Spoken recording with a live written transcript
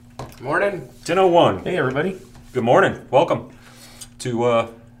Morning. 10:01. Hey, everybody. Good morning. Welcome to,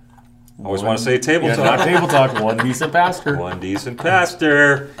 always want to say table Yeah, talk. not table talk. One decent pastor. One decent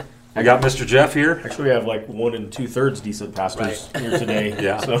pastor. I got Mr. Jeff here. Actually, we have like 1 2/3 decent pastors here today.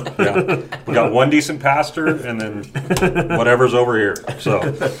 Yeah, So. yeah. We got one decent pastor and then whatever's over here. So,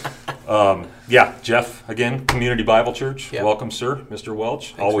 yeah, Jeff, again, Community Bible Church. Yep. Welcome, sir, Mr. Welch.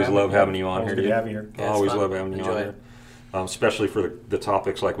 Thanks Always for love having you on Always here, good dude. to have you here. Yeah, it's Always fun. love having you Enjoy on it. here. Especially for the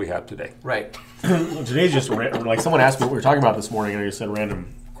topics like we have today. Right. Today's just like someone asked me what we were talking about this morning, and I just said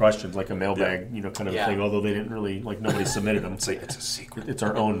random questions, like a mailbag, kind of thing. Although they didn't really, nobody submitted them. It's a secret. It's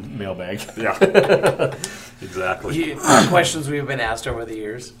our own mailbag. Yeah, exactly. Questions we've been asked over the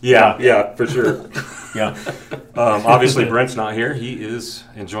years. Yeah, for sure. Yeah. Obviously, Brent's not here. He is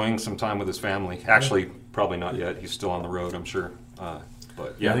enjoying some time with his family. Actually, probably not yet. He's still on the road, I'm sure.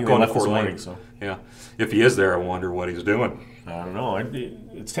 But yeah, I think they going to left this Fort morning. Lane. So Yeah, if he is there, I wonder what he's doing. I don't know.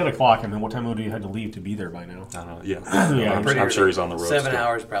 It's 10 o'clock. I mean, what time would you have to leave to be there by now? I don't know. Yeah, Yeah, I'm sure he's on the road. 7 still.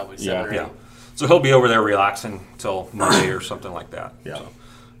 hours probably. 7 or 8. Yeah, so he'll be over there relaxing till Monday or something like that. Yeah.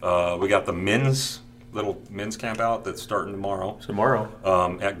 So, we got the little men's camp out that's starting tomorrow.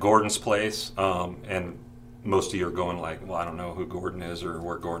 Tomorrow. At Gordon's place, and most of you are going like, well, I don't know who Gordon is or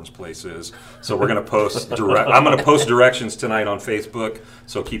where Gordon's place is. So we're going to post I'm going to post directions tonight on Facebook.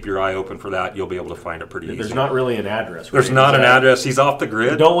 So keep your eye open for that. You'll be able to find it pretty easy. There's not really an address. Right? There's not an address. He's off the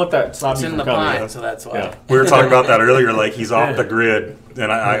grid. Don't let that stop It's you in from the coming. pine, so that's why. Yeah. We were talking about that earlier. Like he's off the grid,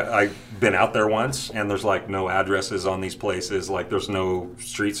 and I've been out there once, and there's like no addresses on these places. Like there's no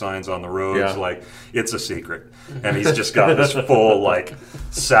street signs on the roads. Yeah. Like it's a secret, and he's just got this full like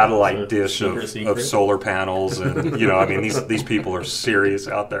satellite dish Secret. of solar panels, and I mean these people are serious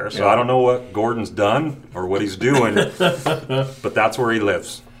out there. So I don't know what Gordon's done or what he's doing, but that's where he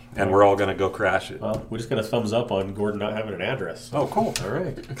lives. And we're all going to go crash it. Well, we just got a thumbs up on Gordon not having an address. Oh, cool. All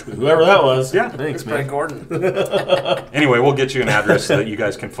right. Whoever that was. Yeah. Thanks, Brent man. Gordon. Anyway, we'll get you an address so that you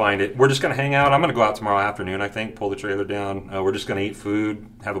guys can find it. We're just going to hang out. I'm going to go out tomorrow afternoon, I think, pull the trailer down. We're just going to eat food,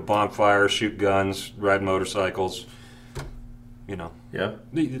 have a bonfire, shoot guns, ride motorcycles. Yeah.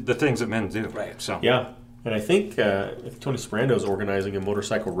 The things that men do. Right. So Yeah. And I think if Tony Spando's organizing a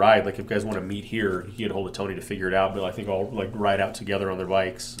motorcycle ride, like if you guys want to meet here, he get a hold of Tony to figure it out. But I think all like ride out together on their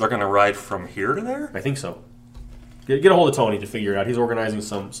bikes. they're going to ride from here to there? I think so. Get a hold of Tony to figure it out. He's organizing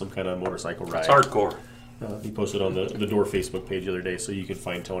some kind of motorcycle ride. It's hardcore. He posted on the Door Facebook page the other day, so you can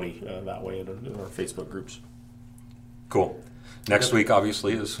find Tony that way in our Facebook groups. Cool. Next week,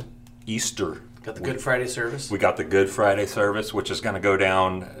 obviously, is Easter. Got the Good Friday service. We got the Good Friday service, which is going to go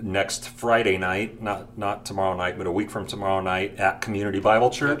down next Friday night, not tomorrow night, but a week from tomorrow night at Community Bible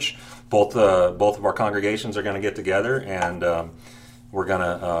Church. Both of our congregations are going to get together, and we're going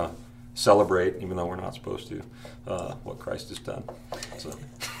to celebrate, even though we're not supposed to, what Christ has done. So,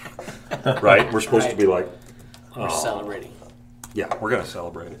 right? We're supposed to be like, We're celebrating. yeah, we're going to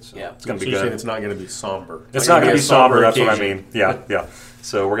celebrate it. So Yeah. it's going So to be you're saying good. it's not going to be somber. It's not going to be somber. That's what I occasion. mean. Yeah.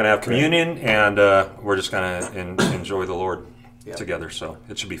 So we're going to have communion, and we're just going to enjoy the Lord together. So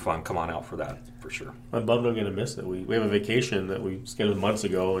it should be fun. Come on out for that, for sure. I'm bummed I'm going to miss it. We have a vacation that we scheduled months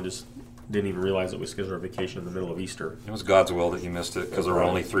ago and just didn't even realize that we scheduled our vacation in the middle of Easter. It was God's will that you missed it because there were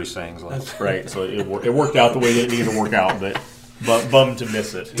only 3 sayings left. Right, so it worked out the way that it needed to work out, but bummed to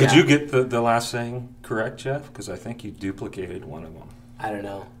miss it. Did Yeah. you get the last saying correct, Jeff? Because I think you duplicated one of them. I don't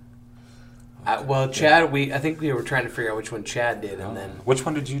know. Well, Chad, I think we were trying to figure out which one Chad did, and then Which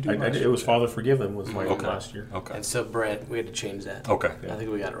one did you do? last It was Father Forgive Them was my Okay. last year. Okay. and so Brent, we had to change that. Okay. I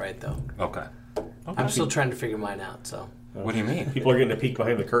think we got it right though. Okay. I'm still trying to figure mine out. So What do you mean? People are getting a peek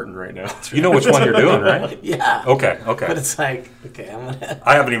behind the curtain right now. You know which one you're doing, right? yeah. Okay. But it's like, okay, I'm gonna.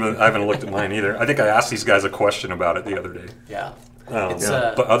 I haven't looked at mine either. I think I asked these guys a question about it the other day. Yeah. It's,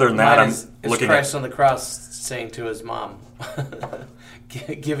 Yeah. But other than that, Mine I'm is looking Christ at. on the cross saying to his mom,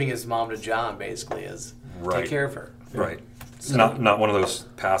 giving his mom to John, basically, is Right. take care of her. Right. It's not one of those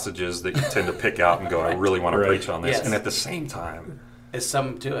passages that you tend to pick out and go, I really want to Right. preach on this. Yes. And at the same time, There's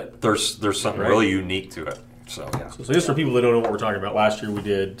something to it. there's something Right. really unique to it. So yeah. So just for people that don't know what we're talking about, last year we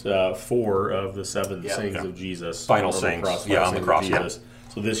did 4 of the 7 Yeah. sayings Yeah. of Jesus. Final on the sayings. cross, Yeah, final on the sayings of cross, yeah. Jesus.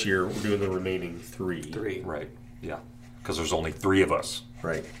 So this year we're doing the remaining 3. 3. Right. Yeah. Because there's only 3 of us.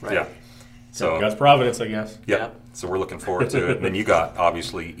 Right. Right. Yeah. So God's providence, I guess. yeah. Yeah. So we're looking forward to it. And then you got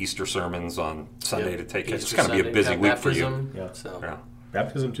obviously Easter sermons on Sunday Yep. to take it. It's Easter going to be a Sunday, busy got week for you. baptism, Yeah. So Yeah.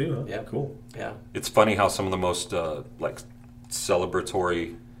 Baptism too, huh? Yeah. Cool. yeah. It's funny how some of the most like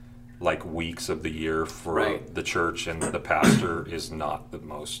celebratory like weeks of the year for Right. the church and the pastor is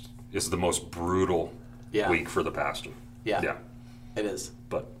the most brutal Yeah. week for the pastor. Yeah. Yeah. It is.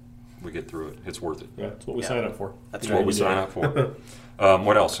 But we get through it. It's worth it. Yeah, that's what we Yeah. sign up for. That's That's what we sign up for.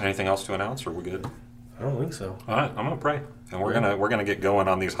 What else? Anything else to announce? Or are we good? I don't think so. All right, I'm gonna pray, and we're gonna get going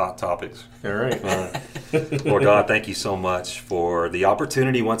on these hot topics. All right. Lord God, thank you so much for the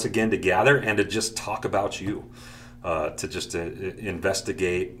opportunity once again to gather and to just talk about you, to just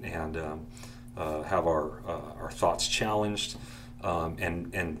investigate and have our thoughts challenged,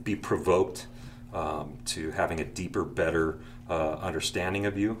 and be provoked to having a deeper, better understanding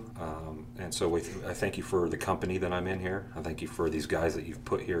of you. And so I thank you for the company that I'm in here. I thank you for these guys that you've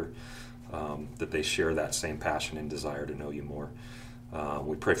put here, that they share that same passion and desire to know you more.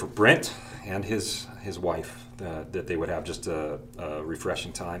 We pray for Brent and his wife, that they would have just a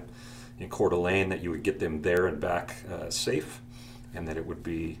refreshing time in Coeur d'Alene, that you would get them there and back safe, and that it would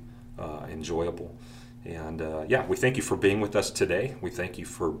be enjoyable. And we thank you for being with us today. We thank you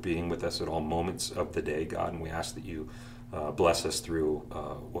for being with us at all moments of the day, God, and we ask that you bless us through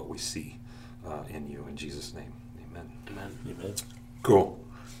what we see in you. In Jesus' name, amen. Amen. Cool.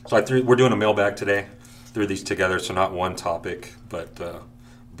 So we're doing a mailbag today. Threw these together, so not one topic, but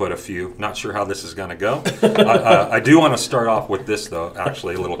a few. Not sure how this is going to go. I do want to start off with this, though.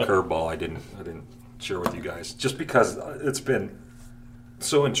 Actually, a little curveball I didn't share with you guys, just because it's been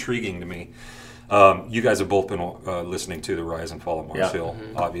so intriguing to me. You guys have both been listening to the Rise and Fall of Mars Hill,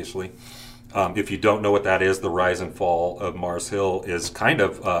 obviously. If you don't know what that is, the Rise and Fall of Mars Hill is kind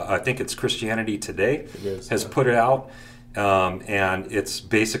of, I think it's Christianity Today has put it out. And it's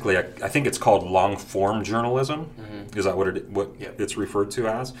basically, I think it's called long-form journalism. Is that what it's referred to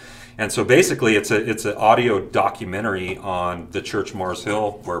as? And so basically, it's an audio documentary on the Church Mars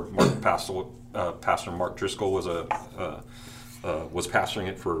Hill, where Pastor Mark Driscoll was pastoring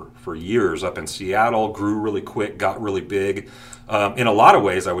it for years up in Seattle. Grew really quick, got really big. In a lot of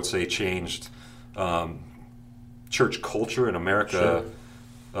ways, I would say changed church culture in America.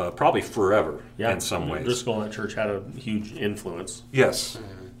 Sure. Probably forever in some ways. Driscoll and that church had a huge influence. Yes.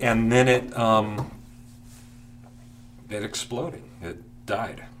 And then it exploded. It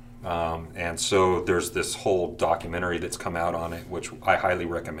died. And so there's this whole documentary that's come out on it, which I highly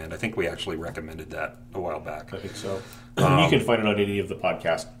recommend. I think we actually recommended that a while back. I think so. You can find it on any of the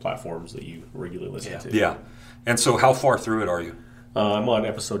podcast platforms that you regularly listen to. Yeah. And so how far through it are you? I'm on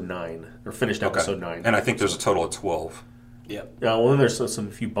episode 9, or finished episode 9. And I think there's a total of 12. Yep. Yeah, well, then there's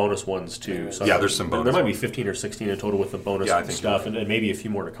some few bonus ones too. So there's some bonus. There might be 15 or 16 in total with the bonus stuff, and maybe a few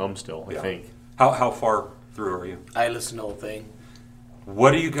more to come still. I think. How far through are you? I listened to the whole thing.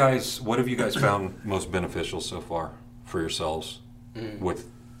 What have you guys found most beneficial so far for yourselves with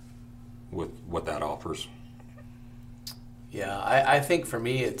what that offers? Yeah, I think for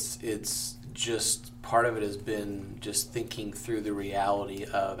me it's just part of it has been just thinking through the reality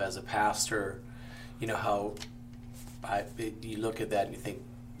of, as a pastor, how you look at that and you think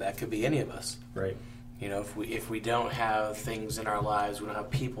that could be any of us. Right. If we don't have things in our lives, we don't have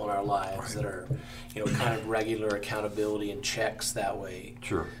people in our lives that are, kind of regular accountability and checks that way.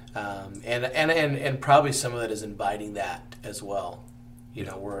 Sure. And probably some of that is inviting that as well.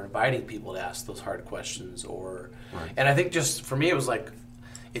 We're inviting people to ask those hard questions, and I think just for me it was like,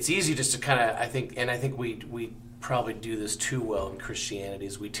 it's easy just to kind of, I think we probably do this too well in Christianity,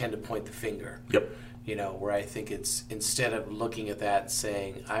 is we tend to point the finger. Yep. Where I think it's, instead of looking at that and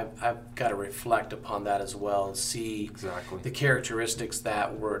saying, I've got to reflect upon that as well and see exactly the characteristics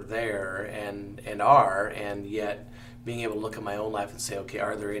that were there and are, and yet being able to look at my own life and say, okay,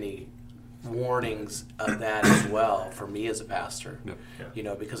 are there any warnings of that as well for me as a pastor? Yep.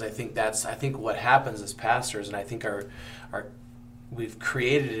 Yeah. Because I think what happens as pastors, and I think we've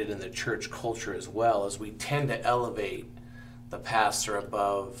created it in the church culture as well, is we tend to elevate the pastor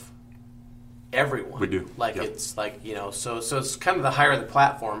above everyone. We do. It's like, so it's kind of the higher the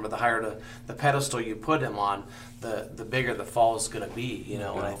platform, but the higher the pedestal you put him on, the bigger the fall is going to be, and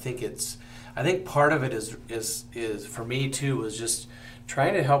I think part of it is for me too, was just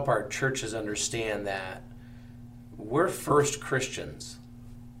trying to help our churches understand that we're first Christians.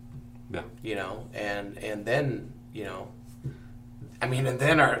 Yeah. And then, and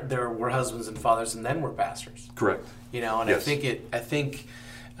then we're husbands and fathers, and then we're pastors. Correct. And yes. I think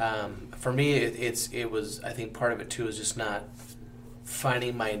for me, it was, I think part of it too is just not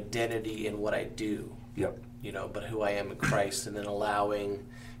finding my identity in what I do. Yep. But who I am in Christ, and then allowing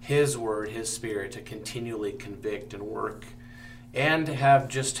His Word, His Spirit to continually convict and work, and have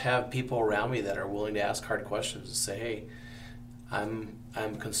people around me that are willing to ask hard questions and say, hey,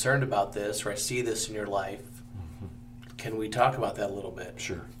 I'm concerned about this, or I see this in your life. Can we talk about that a little bit?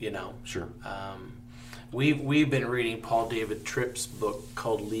 Sure. Sure. We've been reading Paul David Tripp's book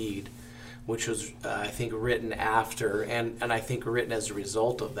called Lead, which was, I think, written after, and I think written as a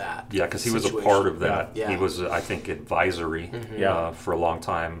result of that. Yeah, because he was a situation. part of that. Yeah. He was, I think, advisory for a long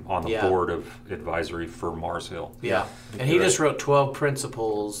time on the board of advisory for Mars Hill. Yeah, and he just wrote 12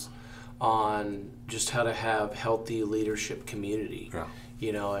 principles on just how to have healthy leadership community. Yeah.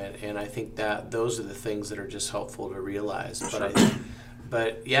 You know, and I think that those are the things that are just helpful to realize.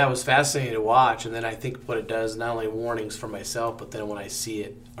 But yeah, it was fascinating to watch. And then I think what it does, not only warnings for myself, but then when I see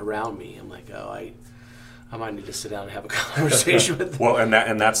it around me, I'm like, oh, I might need to sit down and have a conversation with them. Well,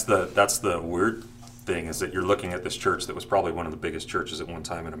 and that's the weird thing, is that you're looking at this church that was probably one of the biggest churches at one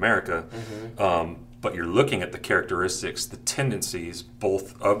time in America. But you're looking at the characteristics, the tendencies,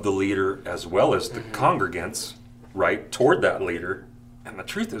 both of the leader as well as the congregants, right, toward that leader. And the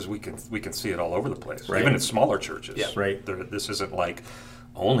truth is, we can see it all over the place, even in smaller churches. Yeah. Right. This isn't like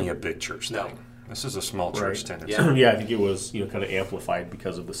only a big church thing. No. This is a small church tendency. Yeah, I think it was kind of amplified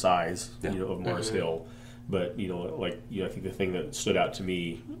because of the size of Mars Hill. But I think the thing that stood out to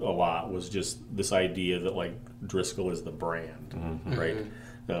me a lot was just this idea that like Driscoll is the brand, right?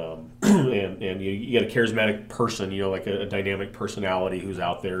 And you get a charismatic person, like a dynamic personality who's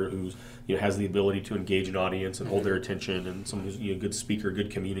out there, who's has the ability to engage an audience and hold their attention, and someone who's a good speaker,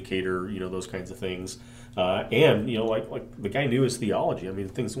 good communicator, those kinds of things. And like the guy knew his theology. I mean,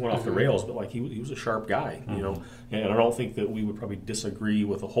 things went off the rails, but like he was a sharp guy, And I don't think that we would probably disagree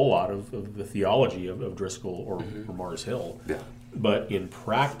with a whole lot of the theology of Driscoll or Mars Hill. Yeah. But in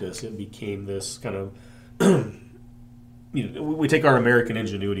practice, it became this kind of we take our American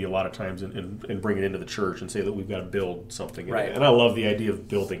ingenuity a lot of times and bring it into the church and say that we've got to build something. Right. And I love the idea of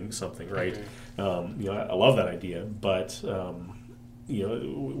building something, right? I love that idea, but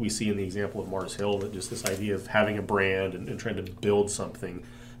we see in the example of Mars Hill that just this idea of having a brand and trying to build something,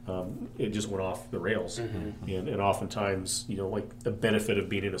 it just went off the rails. And oftentimes, like the benefit of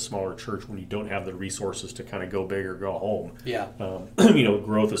being in a smaller church when you don't have the resources to kind of go big or go home. Yeah.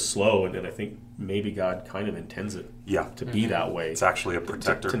 Growth is slow, and I think maybe God kind of intends it to be that way. It's actually a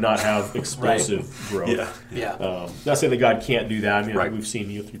protector. To not have explosive growth. Not saying that God can't do that. I mean, I think we've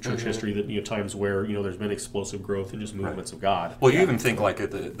seen through church history that times where there's been explosive growth and just movements of God. Well, you even think like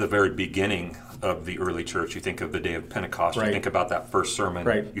at the very beginning of the early church, you think of the day of Pentecost. You think about that first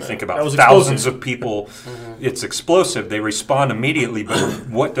sermon. You think about thousands of people. It's explosive. They respond immediately, but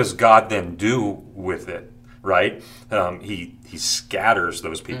what does God then do with it? Right? He scatters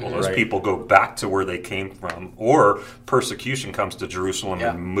those people. Those people go back to where they came from, or persecution comes to Jerusalem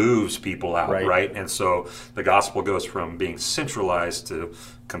and moves people out. Right? And so the gospel goes from being centralized to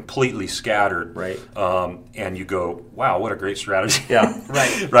completely scattered. And you go, wow, what a great strategy.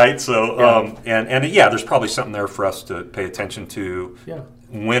 Right? So there's probably something there for us to pay attention to.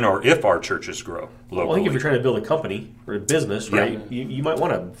 When or if our churches grow locally. Well, I think if you're trying to build a company or a business, right, you might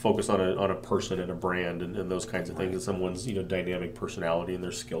want to focus on a person and a brand and those kinds of things, and someone's dynamic personality and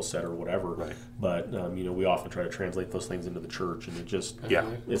their skill set or whatever. But we often try to translate those things into the church, and it just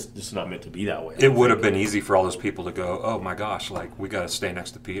it's just not meant to be that way. It would have been easy for all those people to go, oh my gosh, like we got to stay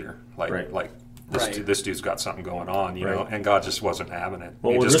next to Peter, this dude's got something going on, know, and God just wasn't having it.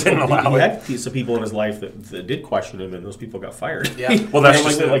 Well, he just didn't allow it. He had some people in his life that did question him, and those people got fired. Well, that's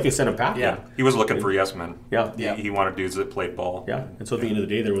just like they sent him back. He was looking for yes men. He wanted dudes that played ball. And so at the end of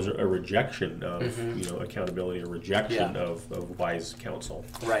the day, there was a rejection of accountability, a rejection of wise counsel.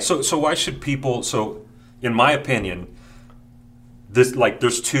 So why should people? So, in my opinion,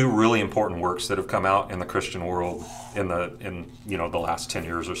 there's two really important works that have come out in the Christian world in the last 10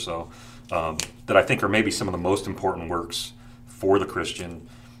 years or so. That I think are maybe some of the most important works for the Christian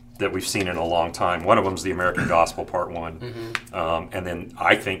that we've seen in a long time. One of them is the American Gospel, Part 1. And then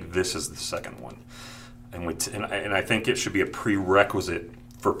I think this is the second one. And I think it should be a prerequisite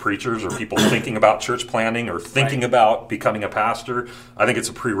for preachers or people thinking about church planting or thinking about becoming a pastor. I think it's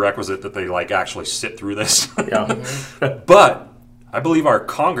a prerequisite that they actually sit through this. But I believe our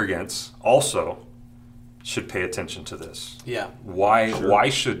congregants also should pay attention to this. Why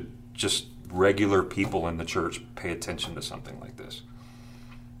should just regular people in the church pay attention to something like this?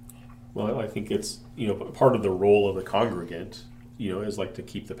 Well, I think it's part of the role of the congregant is to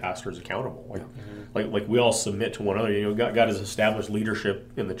keep the pastors accountable. Like we all submit to one another. God has established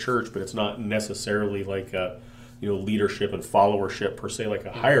leadership in the church, but it's not necessarily like a leadership and followership per se, like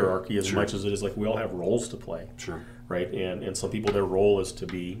a hierarchy as much as it is like we all have roles to play. right? And some people, their role is to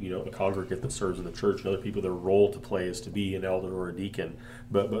be, a congregant that serves in the church, and other people, their role to play is to be an elder or a deacon.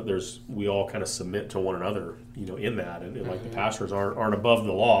 But we all kind of submit to one another, in that, and like the pastors aren't above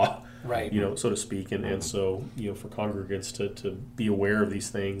the law, right? So to speak, and so for congregants to be aware of these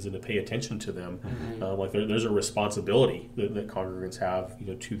things and to pay attention to them, like there's a responsibility that congregants have,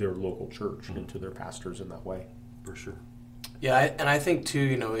 to their local church and to their pastors in that way. For sure. Yeah, and I think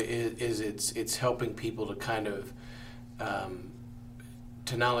too, it's helping people to kind of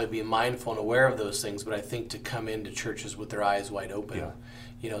to not only be mindful and aware of those things, but I think to come into churches with their eyes wide open.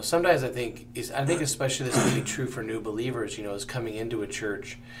 Yeah. Sometimes I think especially this can be true for new believers. Is coming into a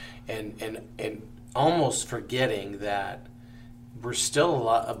church, and almost forgetting that we're still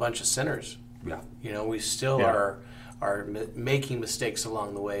a bunch of sinners. Yeah. We still are making mistakes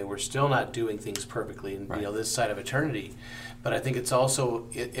along the way. We're still not doing things perfectly, and this side of eternity. But I think it's also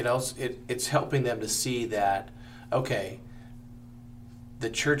it's helping them to see that, okay, the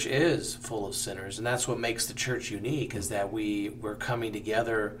church is full of sinners, and that's what makes the church unique, is that we're coming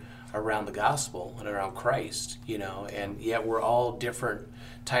together around the gospel and around Christ, and yet we're all different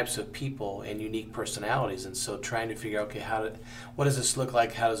types of people and unique personalities, and so trying to figure out, okay, what does this look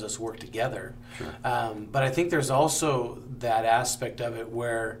like? How does this work together? Sure. But I think there's also that aspect of it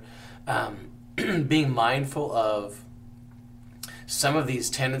where being mindful of some of these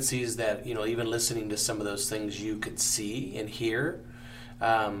tendencies that, even listening to some of those things you could see and hear,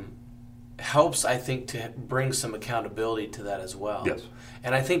 helps, I think, to bring some accountability to that as well. Yes.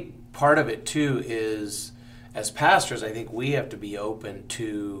 And I think part of it too is, as pastors, I think we have to be open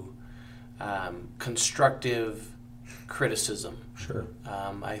to constructive criticism. Sure.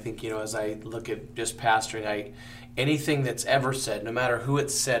 I think, as I look at just pastoring, anything that's ever said, no matter who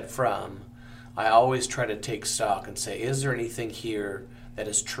it's said from, I always try to take stock and say, is there anything here that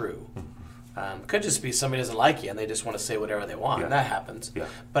is true? Could just be somebody doesn't like you and they just want to say whatever they want. Yeah. That happens. Yeah.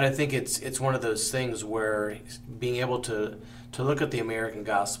 But I think it's one of those things where being able to look at the American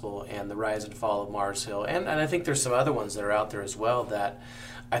gospel and the rise and fall of Mars Hill, and I think there's some other ones that are out there as well, that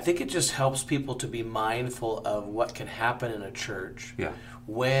I think it just helps people to be mindful of what can happen in a church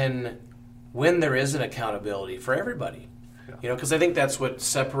when there is an accountability for everybody. Because I think that's what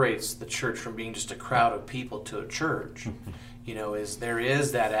separates the church from being just a crowd of people to a church. Is there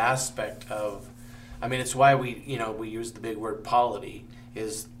is that aspect of, it's why we use the big word polity.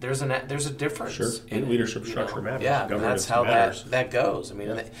 Is there's a difference. Sure. In leadership structure matters. Yeah, and that's how matters. that goes.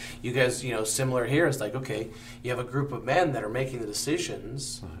 You guys, similar here is like, okay, you have a group of men that are making the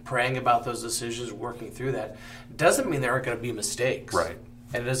decisions, praying about those decisions, working through that. Doesn't mean there aren't going to be mistakes. Right.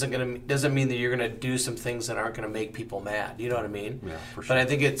 And it doesn't mean that you're going to do some things that aren't going to make people mad. You know what I mean? Yeah, for sure. But I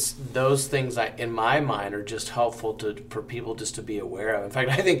think it's those things in my mind are just helpful for people just to be aware of. In fact,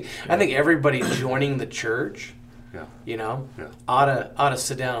 I think everybody joining the church, ought to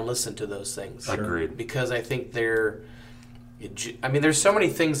sit down and listen to those things. Agreed. Because I think there's so many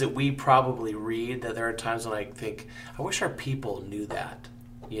things that we probably read that there are times when I think, I wish our people knew that.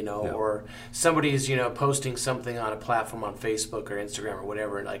 Or somebody's, posting something on a platform on Facebook or Instagram or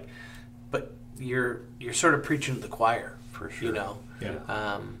whatever, but you're sort of preaching to the choir. For sure.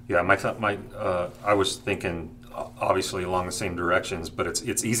 Yeah. I was thinking obviously along the same directions, but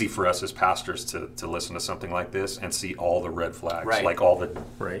it's easy for us as pastors to listen to something like this and see all the red flags, right. like all the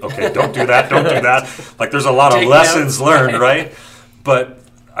right. Okay, don't do that, don't do that. Like there's a lot of lessons learned, right? But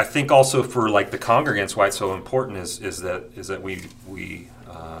I think also for like the congregants, why it's so important is that we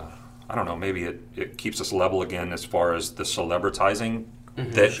I don't know, maybe it keeps us level again as far as the celebritizing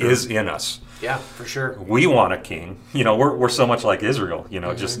that is in us. Yeah, for sure. We want a king. We're so much like Israel,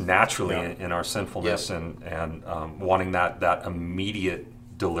 just naturally in our sinfulness and wanting that immediate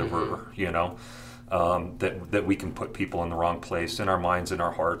deliverer, that we can put people in the wrong place in our minds, in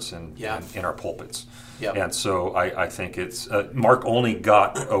our hearts, and in our pulpits. Yep. And so I think it's Mark only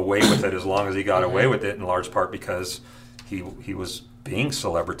got away with it as long as he got away with it, in large part because he was being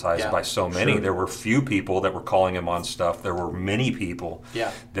celebritized by so many. Sure. There were few people that were calling him on stuff. There were many people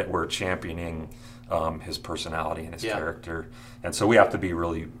that were championing his personality and his character. And so we have to be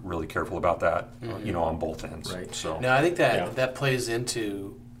really, really careful about that, on both ends. Right. So no, I think that plays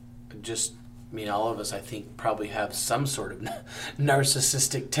into just, all of us, I think, probably have some sort of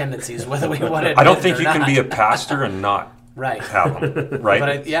narcissistic tendencies, whether we want to. I don't think you can be a pastor and not right. have them, right?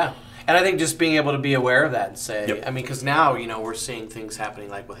 But and I think just being able to be aware of that and say, because now, we're seeing things happening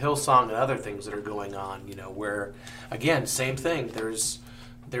like with Hillsong and other things that are going on, where, again, same thing. There's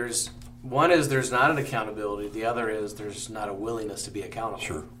one is there's not an accountability. The other is there's not a willingness to be accountable.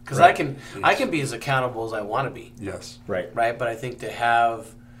 Sure. Because I can be as accountable as I want to be. Yes. Right. Right. But I think to have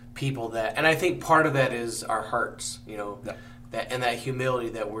people that, and I think part of that is our hearts, Yeah. that humility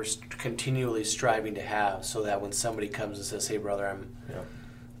that we're continually striving to have, so that when somebody comes and says, "Hey, brother,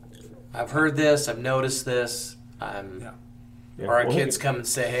 I've heard this, I've noticed this," or our kids come and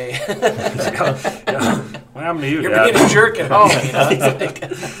say, "Hey, what happened to you, you're Dad? being a jerk at home." It's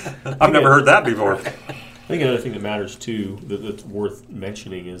like, I've never heard that before. I think another thing that matters too, that's worth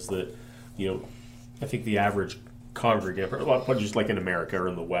mentioning, is that I think the average congregant, just like in America or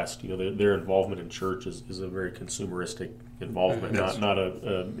in the West, their involvement in church is a very consumeristic involvement, not a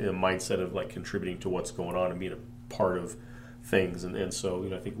mindset of like contributing to what's going on and being a part of things. And so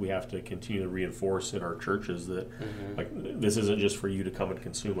I think we have to continue to reinforce in our churches that like this isn't just for you to come and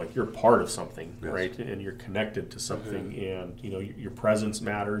consume. Like, you're part of something, right? And you're connected to something, and your presence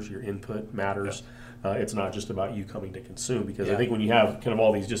matters, your input matters. It's not just about you coming to consume, because I think when you have kind of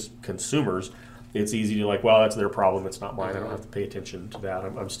all these just consumers, it's easy to like, well, that's their problem, it's not mine. I don't have to pay attention to that.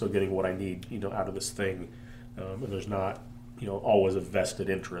 I'm still getting what I need, out of this thing. And there's not, always a vested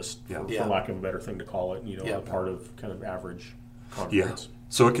interest, for lack of a better thing to call it, on the part of kind of average congregants. Yeah.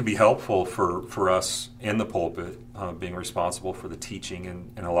 So it can be helpful for us in the pulpit, being responsible for the teaching,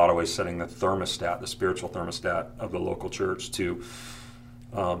 and in a lot of ways setting the thermostat, the spiritual thermostat of the local church to,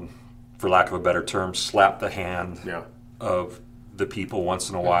 for lack of a better term, slap the hand of the people once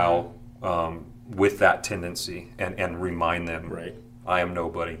in a while with that tendency, and remind them, right, I am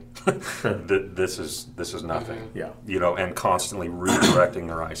nobody. This is nothing. Yeah. And constantly redirecting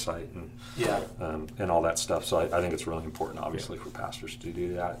their eyesight and all that stuff. So I think it's really important, obviously, for pastors to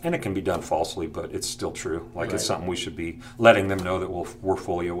do that. And it can be done falsely, but it's still true. Like, it's something we should be letting them know that we're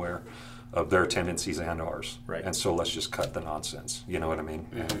fully aware of their tendencies and ours. Right. And so let's just cut the nonsense. You know what I mean?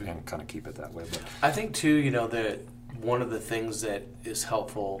 And kind of keep it that way. But I think too, that one of the things that is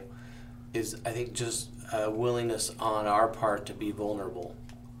helpful is, I think, just a willingness on our part to be vulnerable,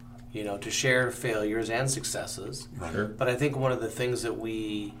 to share failures and successes. Sure. But I think one of the things that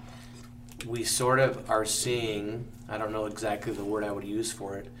we sort of are seeing, I don't know exactly the word I would use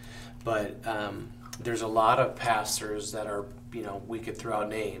for it, but there's a lot of pastors that are, we could throw out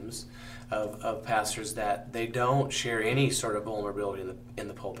names of pastors that they don't share any sort of vulnerability in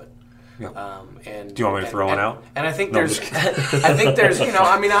the pulpit. yeah. And Do you want me to throw one out? And I think No, there's, I think there's,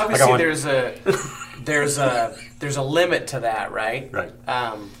 obviously there's a limit to that, right? Right.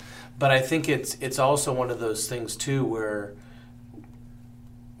 But I think it's also one of those things too, where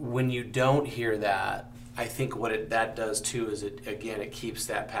when you don't hear that, I think what that does too is it keeps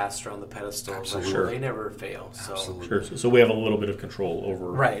that pastor on the pedestal. Absolutely. Sure. They never fail. So. Absolutely. Sure. So we have a little bit of control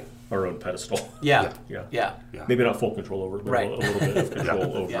over our own pedestal. Yeah. Yeah. Maybe not full control over it, but a little bit of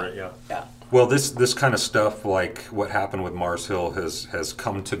control over it. Yeah. Well, this kind of stuff, like what happened with Mars Hill, has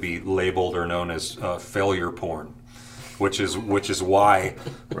come to be labeled or known as failure porn, which is why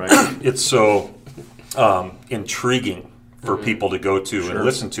it's so intriguing for people to go to and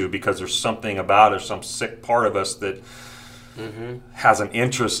listen to, because there's something about us, some sick part of us that has an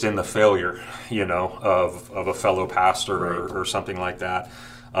interest in the failure, of a fellow pastor or something like that.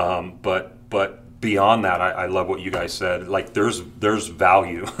 But beyond that, I love what you guys said. Like, there's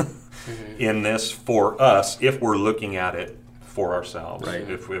value in this for us if we're looking at it for ourselves. Right.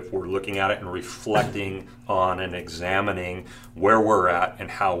 If we're looking at it and reflecting on and examining where we're at and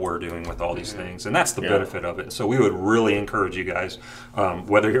how we're doing with all these things. And that's the benefit of it. So we would really encourage you guys,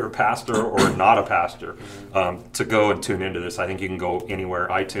 whether you're a pastor or not a pastor, to go and tune into this. I think you can go anywhere,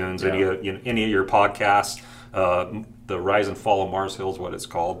 iTunes, any of your podcasts, the Rise and Fall of Mars Hill is what it's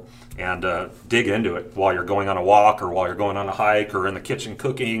called, and dig into it while you're going on a walk or while you're going on a hike or in the kitchen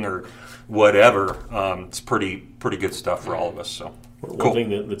cooking or whatever. It's pretty good stuff for all of us. So one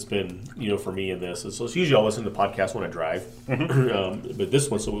thing that's been for me in this is, so it's usually I'll listen to podcasts when I drive, but this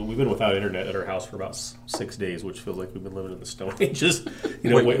one, so we've been without internet at our house for about 6 days, which feels like we've been living in the Stone Ages.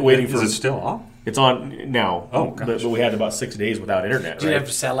 Waiting for. Is it still on? It's on now. Oh, gosh. But we had about 6 days without internet. Do you have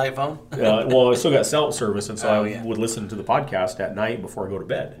a satellite phone? Well, I still got cell service, and so I would listen to the podcast at night before I go to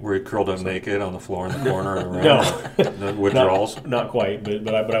bed. Were you curled up naked on the floor in the corner? No, the withdrawals. Not quite.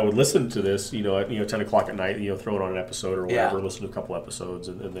 But I would listen to this, at 10 o'clock at night, throw it on an episode or whatever, listen to a couple episodes,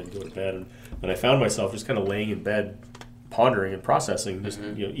 and then go to bed. And I found myself just kind of laying in bed, pondering and processing just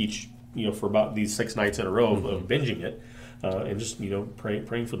each for about these 6 nights in a row of binging it. And just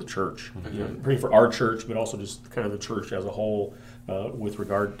praying for the church, praying for our church, but also just kind of the church as a whole with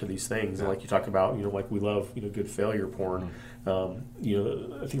regard to these things. And like you talk about, like we love good failure porn. I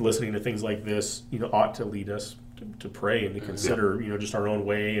think listening to things like this, ought to lead us to pray and to consider, just our own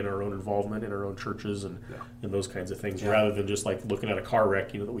way and our own involvement in our own churches and those kinds of things, rather than just like looking at a car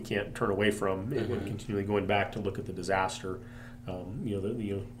wreck, that we can't turn away from and continually going back to look at the disaster.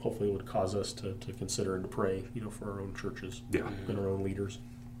 hopefully it would cause us to consider and to pray, for our own churches and our own leaders.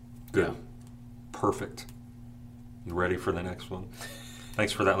 Good. Yeah. Perfect. You ready for the next one?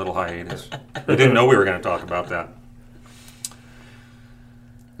 Thanks for that little hiatus. I didn't know we were going to talk about that.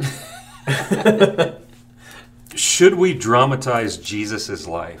 Should we dramatize Jesus'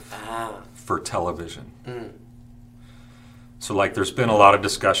 life for television? So, there's been a lot of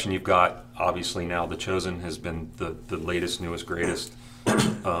discussion. You've got, obviously now, The Chosen has been the latest, newest, greatest,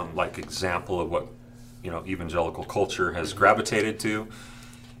 example of what, evangelical culture has gravitated to.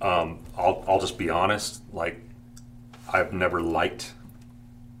 I'll just be honest, I've never liked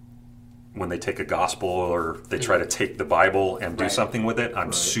when they take a gospel or they try to take the Bible and do something with it.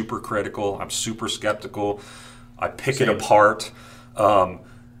 I'm super critical. I'm super skeptical. I pick it apart.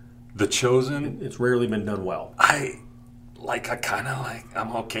 The Chosen, it's rarely been done well. I'm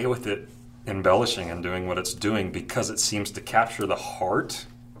okay with it embellishing and doing what it's doing because it seems to capture the heart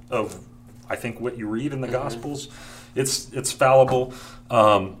of, I think, what you read in the Gospels. It's fallible,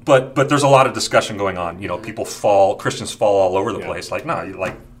 but there's a lot of discussion going on. Christians fall all over the place.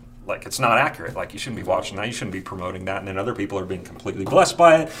 It's not accurate. You shouldn't be watching that. You shouldn't be promoting that. And then other people are being completely blessed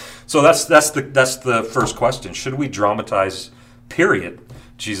by it. So that's the first question. Should we dramatize, period,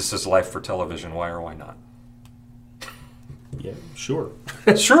 Jesus' life for television? Why or why not? Yeah, sure.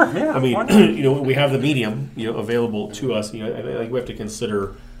 Sure, yeah. I mean, we have the medium, available to us. I think we have to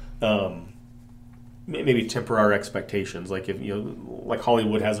consider maybe temper our expectations. If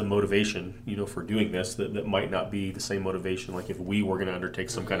Hollywood has a motivation, for doing this that might not be the same motivation. If we were going to undertake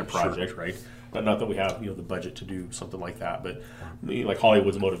some kind of project, right? Not that we have the budget to do something like that, but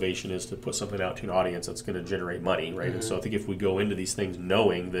Hollywood's motivation is to put something out to an audience that's going to generate money, right? And so I think if we go into these things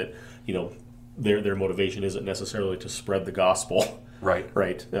knowing that their motivation isn't necessarily to spread the gospel, right?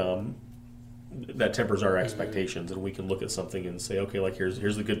 That tempers our expectations, and we can look at something and say, okay,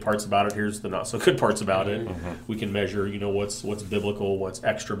 here's the good parts about it, here's the not so good parts about it. We can measure, what's biblical, what's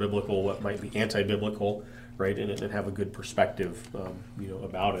extra biblical, what might be anti-biblical, right? And have a good perspective,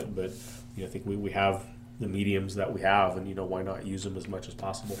 about it. But I think we have the mediums that we have, and why not use them as much as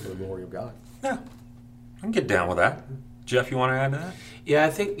possible for the glory of God? Yeah, I can get down with that. Jeff, you want to add to that? Yeah, I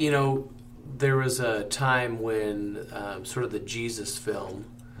think there was a time when sort of the Jesus film,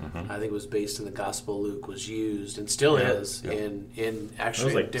 I think it was based in the Gospel of Luke, was used and still is in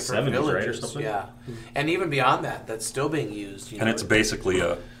actually different 70s, villages. right, or something? Yeah, and even beyond that, that's still being used. And it's basically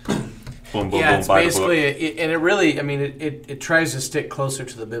a boom, boom, yeah, boom, it's by basically, the book. and it really, it tries to stick closer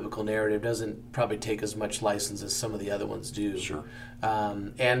to the biblical narrative. Doesn't probably take as much license as some of the other ones do. Sure.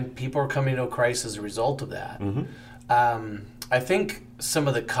 And people are coming to know Christ as a result of that. I think some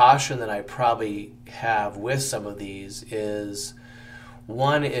of the caution that I probably have with some of these is,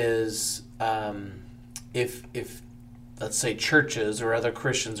 one is if let's say churches or other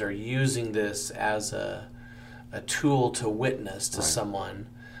Christians are using this as a tool to witness to someone,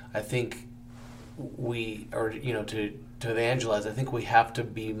 I think to evangelize, I think we have to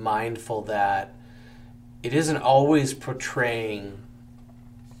be mindful that it isn't always portraying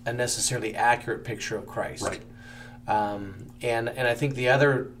a necessarily accurate picture of Christ. Right. And I think the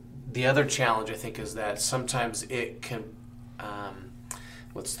other challenge, I think, is that sometimes it can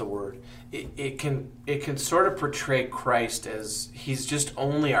what's the word? It can sort of portray Christ as he's just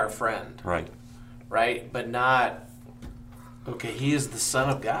only our friend. Right? But not, okay, he is the Son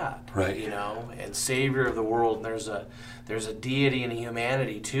of God. Right. And Savior of the world, and there's a deity and a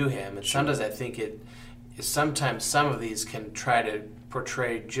humanity to him. And sometimes I think sometimes some of these can try to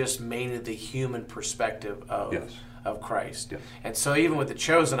portray just mainly the human perspective of Christ. Yes. And so even with The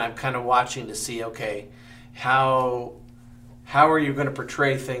Chosen, I'm kind of watching to see, okay, how are you going to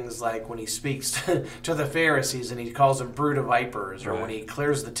portray things like when he speaks to the Pharisees and he calls them brood of vipers, or when he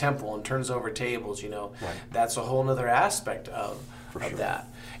clears the temple and turns over tables, that's a whole other aspect of that.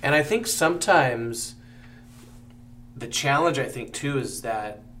 And I think sometimes the challenge, I think, too, is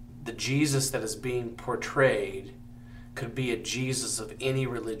that the Jesus that is being portrayed could be a Jesus of any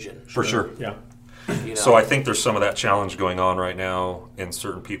religion. For sure. Yeah. So I think there's some of that challenge going on right now in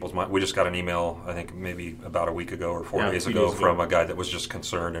certain people's mind. We just got an email, I think maybe about a week ago or 4 days ago, from a guy that was just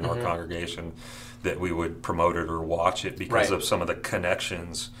concerned in our congregation that we would promote it or watch it because of some of the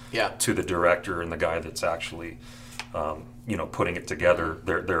connections to the director and the guy that's actually, putting it together.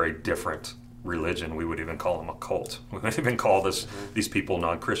 They're a different religion. We would even call them a cult. We would even call these people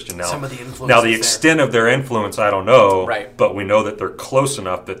non-Christian. Now, some of the influence. Now, the extent of their influence, I don't know. Right. But we know that they're close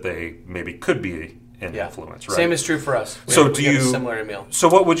enough that they maybe could be an influence. Right. Same is true for us. We So got a similar email. So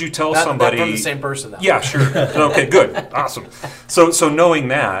what would you tell somebody? Not from the same person, though. Yeah, sure. Okay, good, awesome. So knowing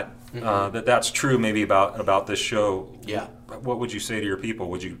that, that's true maybe about this show. Yeah. What would you say to your people?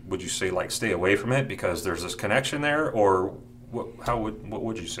 Would you say like stay away from it because there's this connection there, or what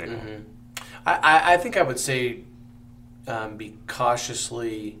would you say to them? I think I would say be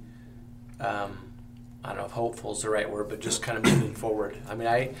cautiously, I don't know if hopeful is the right word, but just kind of moving forward. I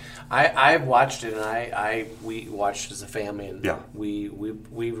mean, I've watched it, and we watched as a family, and we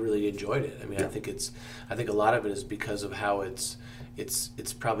really enjoyed it. I mean, I think a lot of it is because of how it's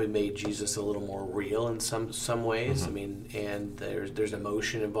probably made Jesus a little more real in some ways. I mean, and there's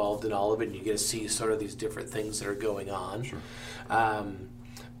emotion involved in all of it, and you get to see sort of these different things that are going on. Sure.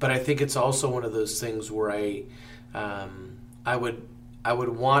 But I think it's also one of those things where I would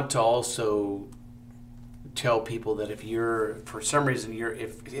want to also tell people that if you're, for some reason,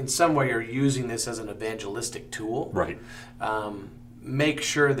 if in some way you're using this as an evangelistic tool, right? Make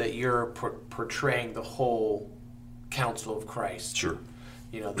sure that you're portraying the whole counsel of Christ. Sure.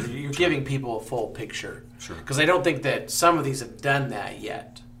 You know, you're giving people a full picture. Sure. Because I don't think that some of these have done that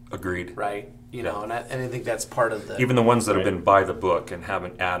yet. Agreed. Right. You know, and I think that's part of the... Even the ones that have been by the book and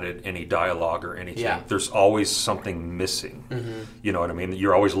haven't added any dialogue or anything, there's always something missing. You know what I mean?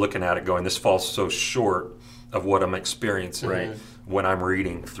 You're always looking at it going, this falls so short of what I'm experiencing when I'm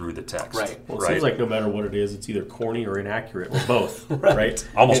reading through the text. Right. Well, it seems like no matter what it is, it's either corny or inaccurate, or both, right?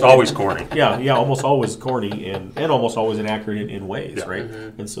 Almost always corny. Yeah, almost always corny and almost always inaccurate in ways, right?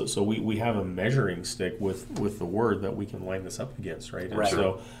 And so we have a measuring stick with the word that we can line this up against, right?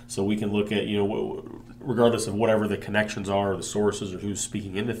 And so we can look at, you know, regardless of whatever the connections are, or the sources, or who's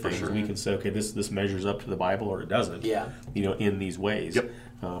speaking into things, we can say, okay, this measures up to the Bible or it doesn't. Yeah. You know, in these ways. Yep.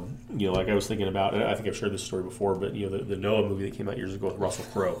 You know, like I was thinking about, I think I've shared this story before, but you know, the Noah movie that came out years ago with Russell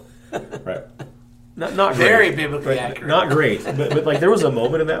Crowe, right? Not very great, biblically accurate. not great, but like there was a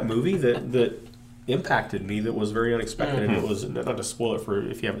moment in that movie that impacted me that was very unexpected, and it was, not to spoil it for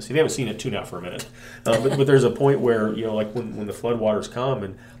if you haven't seen it, tune out for a minute. But there's a point where, you know, like when the floodwaters come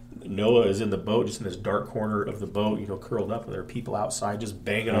and Noah is in the boat, just in this dark corner of the boat, you know, curled up, and there are people outside just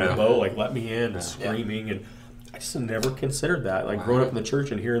banging on the boat, like, let me in, and screaming. And I just never considered that. Like growing up in the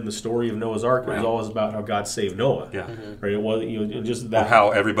church and hearing the story of Noah's Ark, it was always about how God saved Noah. Yeah. Right. It was, you know, just that. Or how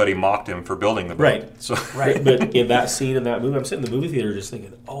everybody mocked him for building the boat. Right. So but in that scene in that movie, I'm sitting in the movie theater just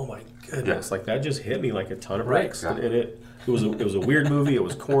thinking, oh my goodness, like that just hit me like a ton of bricks. And it was a weird movie. It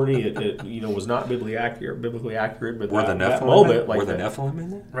was corny. It you know, was not biblically accurate. But that moment, like were the Nephilim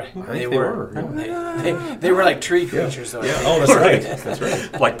in there? Right. I think they were. They were like tree creatures, though. Yeah. Oh, that's right. That's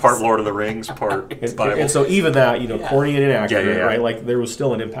right. Like part Lord of the Rings, part Bible. And so even that, you know, corny and inaccurate, right? Like there was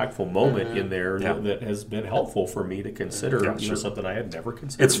still an impactful moment in there that has been helpful for me to consider. You know, something I had never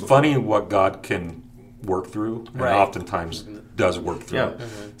considered. It's funny what God can work through, and oftentimes does work through.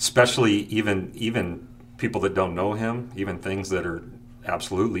 Especially even people that don't know Him, even things that are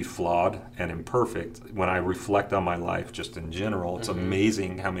absolutely flawed and imperfect. When I reflect on my life just in general, it's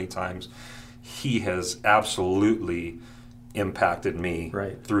amazing how many times He has absolutely impacted me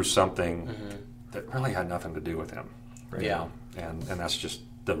through something that really had nothing to do with Him. Right? Yeah. And that's just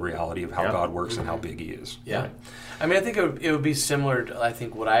the reality of how God works and how big He is. Yeah. I mean, I think it would be similar to, I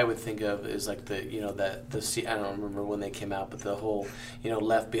think what I would think of is like the, you know, I don't remember when they came out, but the whole, you know,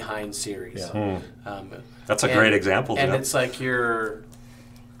 Left Behind series. Yeah. That's a great example. And it's like if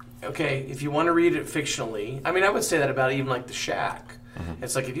you want to read it fictionally, I mean, I would say that about even like The Shack.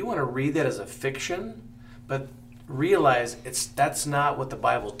 It's like if you want to read that as a fiction, but realize that's not what the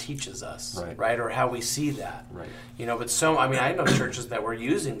Bible teaches us, right? Or how we see that, right? You know, but I know churches that were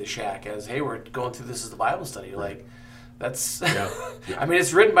using The Shack as, hey, we're going through this as the Bible study. Like, that's, I mean,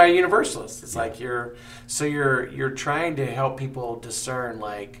 it's written by a universalist. It's like you're trying to help people discern,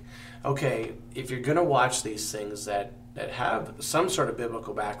 like, okay, if you're going to watch these things that have some sort of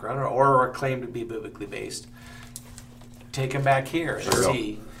biblical background or are claimed to be biblically based, take them back here and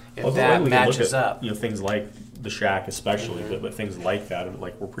see if that matches up. You know, things like The Shack especially, but things like that, and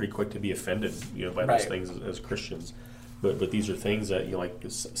like we're pretty quick to be offended, you know, by those things as Christians. But these are things that, you know, like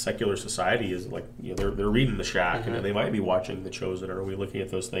secular society is like, you know, they're reading The Shack and they might be watching The Chosen, or are we looking at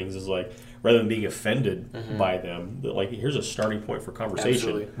those things as like, rather than being offended by them, that like here's a starting point for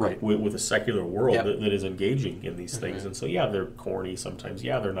conversation with a secular world that is engaging in these things. And so they're corny sometimes.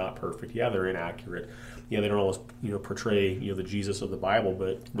 They're not perfect. They're inaccurate. They don't always, you know, portray, you know, the Jesus of the Bible,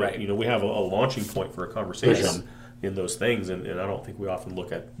 but you know, we have a launching point for a conversation in those things, and I don't think we often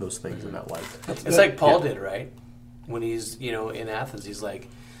look at those things in that light. It's like Paul did, right? When he's, you know, in Athens, he's like,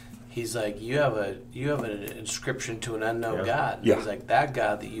 you have an inscription to an unknown God. Yeah. He's like, that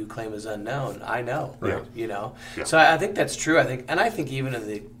God that you claim is unknown, I know. Right. You know. Yeah. So I think that's true. I think even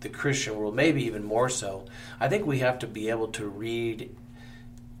in the Christian world, maybe even more so, I think we have to be able to read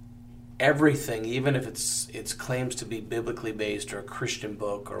everything, even if it's claims to be biblically based or a Christian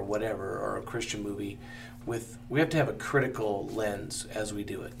book or whatever, or a Christian movie, we have to have a critical lens as we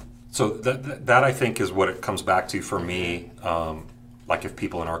do it. So that I think is what it comes back to for me. Like if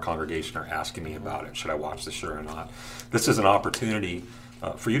people in our congregation are asking me about it, should I watch this show or not? This is an opportunity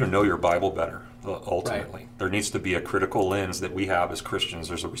for you to know your Bible better, ultimately. Right. There needs to be a critical lens that we have as Christians.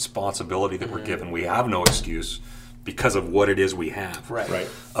 There's a responsibility that we're given. We have no excuse because of what it is we have. Right.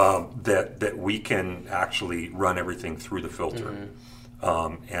 That we can actually run everything through the filter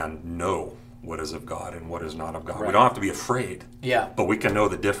and know what is of God and what is not of God. Right. We don't have to be afraid, but we can know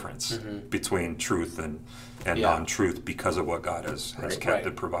the difference between truth and non-truth because of what God has kept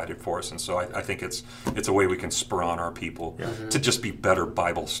and provided for us. And so I think it's a way we can spur on our people to just be better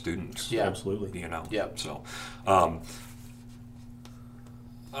Bible students. Yeah, absolutely. You know. Yeah. So I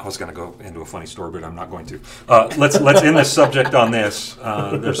was going to go into a funny story, but I'm not going to. Let's end this subject on this.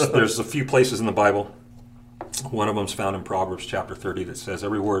 There's a few places in the Bible. One of them is found in Proverbs chapter 30 that says,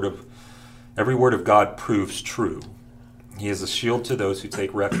 Every word of God proves true. He is a shield to those who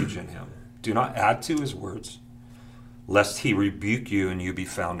take refuge in him. Do not add to his words, lest he rebuke you and you be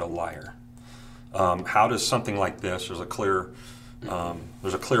found a liar. How does something like this? There's a clear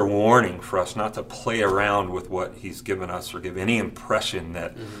warning for us not to play around with what he's given us or give any impression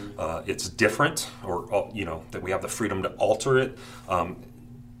that it's different or that we have the freedom to alter it.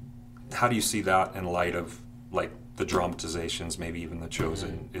 How do you see that in light of like the dramatizations, maybe even The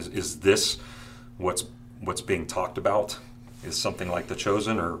Chosen? Is this what's being talked about? Is something like The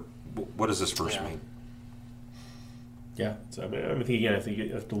Chosen, or what does this verse mean? Yeah, so, I think you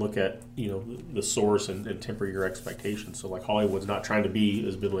have to look at the source and temper your expectations. So like Hollywood's not trying to be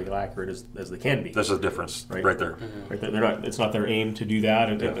as biblically accurate as they can be. There's a difference right there. Right, they're not. It's not their aim to do that,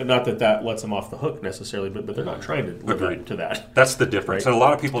 and not that lets them off the hook necessarily. But they're not trying to live up to that. That's the difference. Right? And a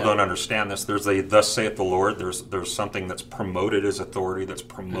lot of people don't understand this. There's a "Thus saith the Lord." There's something that's promoted as authority, that's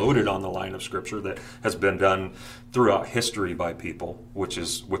promoted on the line of Scripture, that has been done throughout history by people, which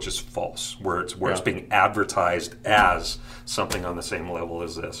is false. Where it's being advertised as something on the same level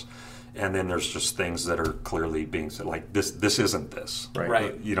as this, and then there's just things that are clearly being said like this isn't this,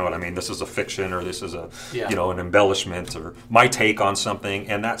 right? You know what I mean? This is a fiction, or this is a an embellishment, or my take on something,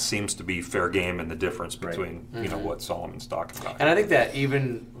 and that seems to be fair game in the difference between what Solomon's talking about. And I think that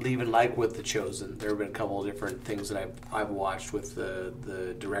even like with The Chosen, there have been a couple of different things that I've watched with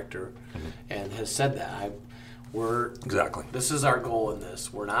the director, and has said that this is our goal in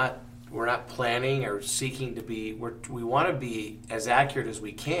this. We're not planning or seeking to be. We want to be as accurate as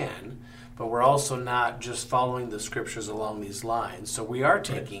we can, but we're also not just following the scriptures along these lines. So we are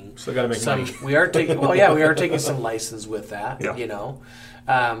taking Still got to make money. We are taking. Well, yeah, we are taking some license with that.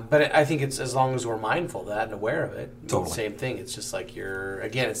 But I think it's as long as we're mindful of that and aware of it. Totally. Same thing. It's just like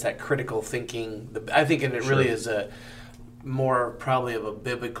it's that critical thinking. I think, and it really is a more probably of a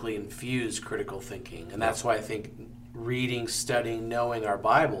biblically infused critical thinking, and that's why I think reading, studying, knowing our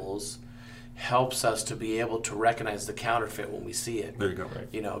Bibles helps us to be able to recognize the counterfeit when we see it. There you go.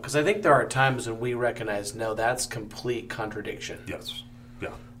 Right. Because I think there are times when we recognize, no, that's complete contradiction. Yes. Yeah.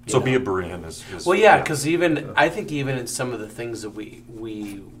 So be a Berean is well, yeah, because I think even in some of the things that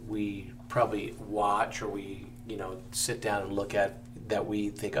we probably watch or we sit down and look at, that we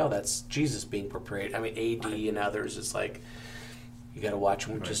think, oh, that's Jesus being portrayed. I mean, AD and others, it's like you got to watch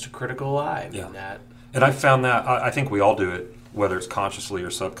them with just a critical eye. And I found that, I think we all do it, whether it's consciously or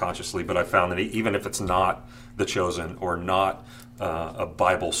subconsciously, but I found that even if it's not The Chosen or not a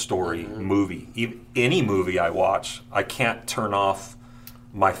Bible story movie, any movie I watch, I can't turn off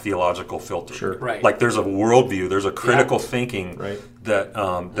my theological filter. Sure. Right. Like there's a worldview, there's a critical thinking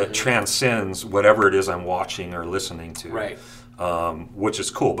that transcends whatever it is I'm watching or listening to. Right. Which is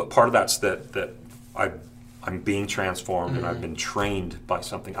cool, but part of that's that I'm being transformed and I've been trained by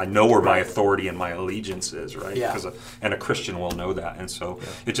something. I know where my authority and my allegiance is, right? Yeah. And a Christian will know that, and so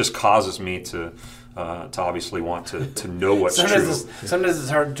it just causes me to obviously want to know what's true. Sometimes it's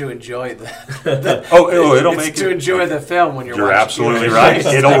hard to enjoy the it'll make to enjoy the film when you're You're watching. absolutely right.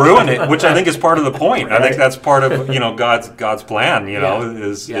 It'll ruin it, which I think is part of the point. Right. I think that's part of God's plan.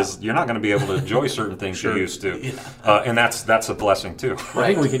 Is you're not going to be able to enjoy certain things you used to, and that's a blessing too.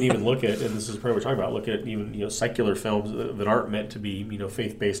 I think we can even look at, and this is part of what we're talking about, look at even secular films that aren't meant to be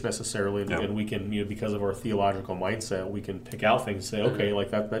faith based necessarily, and we can because of our theological mindset, we can pick out things and say, okay, like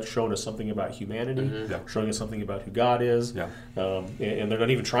that's showing us something about humanity. Showing us something about who God is, and they're not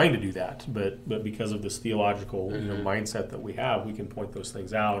even trying to do that, but because of this theological mindset that we have, we can point those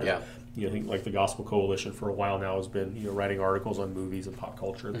things out. I think like the Gospel Coalition for a while now has been writing articles on movies and pop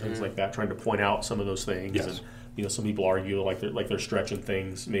culture and things like that, trying to point out some of those things. Yes. And some people argue like they're stretching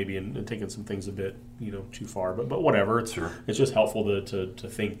things maybe and taking some things a bit too far, but whatever. It's just helpful to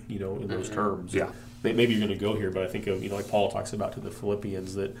think in those terms. Yeah. Maybe you're going to go here, but I think of like Paul talks about to the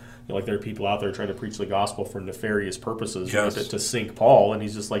Philippians that like there are people out there trying to preach the gospel for nefarious purposes, Yes. to sink Paul, and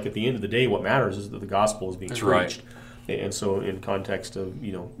he's just like, at the end of the day, what matters is that the gospel is being That's preached. right. And so, in context of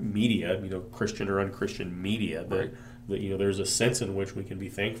media, Christian or unchristian media, that there's a sense in which we can be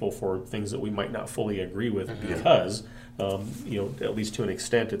thankful for things that we might not fully agree with because at least to an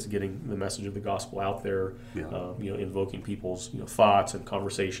extent, it's getting the message of the gospel out there. Invoking people's thoughts and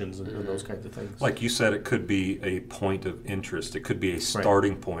conversations and those kinds of things. Like you said, it could be a point of interest. It could be a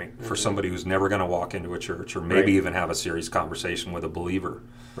starting point for somebody who's never going to walk into a church or maybe even have a serious conversation with a believer.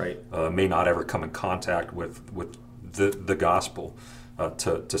 Right. May not ever come in contact with the gospel.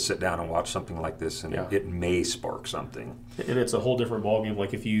 To sit down and watch something like this, and it may spark something. And it's a whole different ballgame.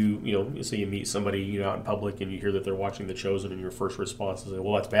 Like if you say you meet somebody out in public and you hear that they're watching The Chosen, and your first response is,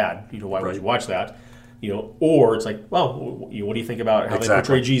 "Well, that's bad. Why would you watch that?" Or it's like, "Well, what do you think about how they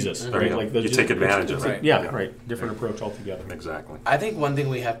portray Jesus?" Right? Like you take advantage of it. Right. Different approach altogether. Exactly. I think one thing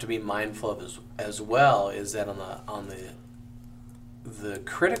we have to be mindful of as well is that on the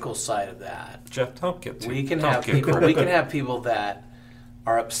critical side of that, Jeff, don't get too. We can have people that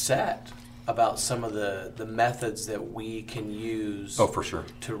are upset about some of the methods that we can use. Oh, for sure.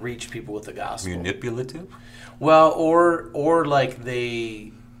 To reach people with the gospel. Manipulative? Well, or like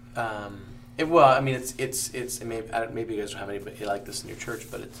they, it's maybe you guys don't have anybody like this in your church,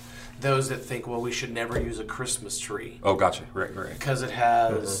 but it's those that think, well, we should never use a Christmas tree. Oh, gotcha. Right. Because it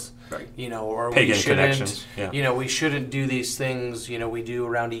has, or pagan we shouldn't, connections. Yeah. We shouldn't do these things, we do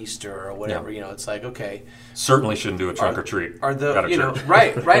around Easter or whatever. Yeah. It's like, okay. Certainly shouldn't do a trunk or treat. Are the, church.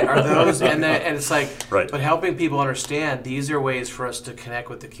 right? Are those, and it's like, right. But helping people understand these are ways for us to connect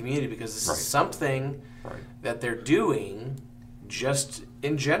with the community because this is something that they're doing just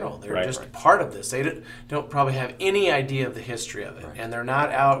in general. They're just part of this. They don't probably have any idea of the history of it. Right. And they're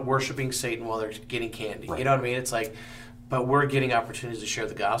not out worshiping Satan while they're getting candy. Right. You know what I mean? It's like, but we're getting opportunities to share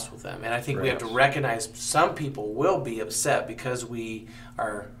the gospel with them. And I think we have to recognize some people will be upset because we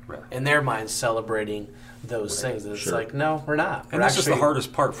are, in their minds, celebrating those things. And it's like, no, we're not. And this is the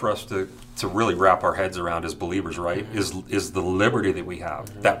hardest part for us to really wrap our heads around as believers, right? Is the liberty that we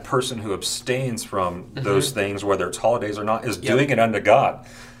have. That person who abstains from those things, whether it's holidays or not, is doing it unto God.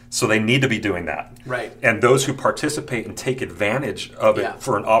 So they need to be doing that. Right. And those who participate and take advantage of it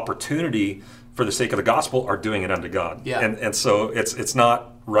for an opportunity for the sake of the gospel are doing it unto God. Yeah. And so it's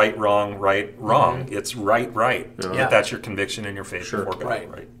not right, wrong. It's right. If that's your conviction and your faith before God.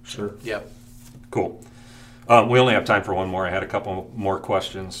 Right. Sure. Yep. Cool. We only have time for one more. I had a couple more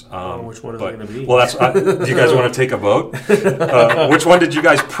questions. Which one is it going to be? Well, do you guys want to take a vote? Which one did you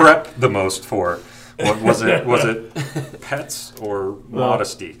guys prep the most for? Was it pets or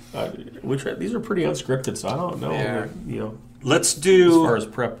modesty? These are pretty unscripted, so I don't know. Let's do as far as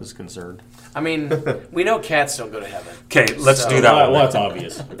prep is concerned. I mean, we know cats don't go to heaven. Okay, let's do that one. Well, that's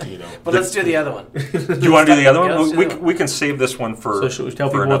obvious. But let's do the other one. You want to do the other one? We can save this one for. So should we tell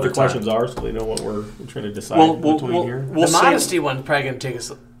people what the questions are so they know what we're trying to decide between here? The modesty one probably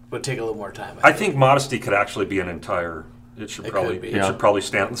would take a little more time. I think modesty could actually be an entire. It should probably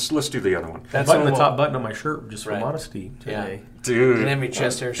stand. Let's do the other one. That's the top button on my shirt just for modesty today. Dude. And then your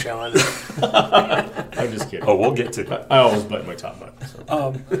chest hair showing. I'm just kidding. Oh, we'll get to that. I always button my top button.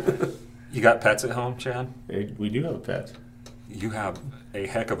 So. You got pets at home, Chad? We do have a pet. You have a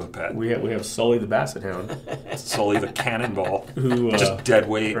heck of a pet. We have Sully the Basset Hound. Sully the Cannonball. Who just dead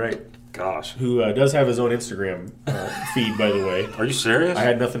weight. Right. Gosh. Who does have his own Instagram feed, by the way. Are you serious? I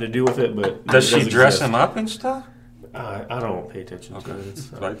had nothing to do with it, but does she dress him up and stuff? I don't pay attention to it. It's,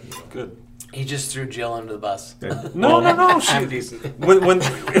 good. He just threw Jill under the bus. No.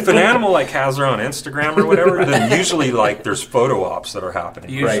 If an animal has their own Instagram or whatever, then usually there's photo ops that are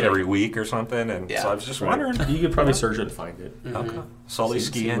happening every week or something. And so I was just wondering. You could probably search it and find it. Mm-hmm. Okay. Sully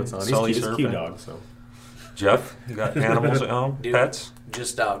skiing, Sully surfing. He's a cute dog. So. Jeff, you got animals at home? Dude, pets?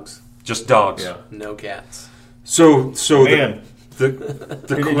 Just dogs. Just dogs. Yeah. No cats. So man.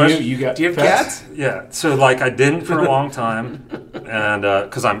 The question, you got do you have pets? cats? Yeah. So I didn't for a long time, and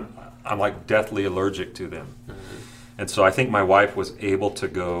because I'm deathly allergic to them, and so I think my wife was able to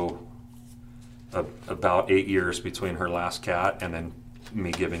go about 8 years between her last cat and then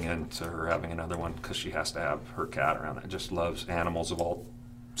me giving in to her having another one because she has to have her cat around. That just loves animals of all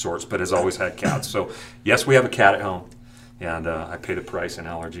sorts, but has always had cats. So yes, we have a cat at home. And I paid a price in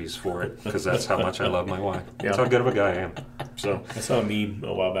allergies for it because that's how much I love my wife. That's how good of a guy I am. So I saw a meme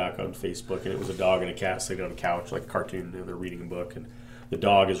a while back on Facebook, and it was a dog and a cat sitting on a couch, like a cartoon, and they're reading a book. And the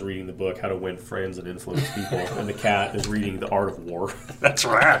dog is reading the book, How to Win Friends and Influence People, and the cat is reading The Art of War. that's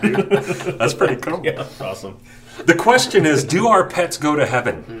rad, dude. That's pretty cool. Yeah, awesome. The question is, do our pets go to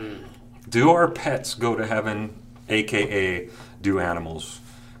heaven? Do our pets go to heaven, a.k.a. do animals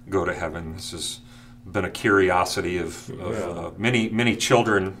go to heaven? This has been a curiosity of many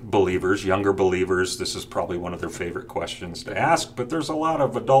children believers, younger believers. This is probably one of their favorite questions to ask, but there's a lot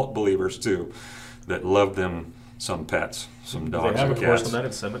of adult believers, too, that love them some pets, some dogs and cats. Do they have a course on that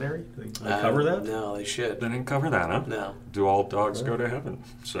in seminary? Do they cover that? No, they should. They didn't cover that, huh? No. Do all dogs go to heaven?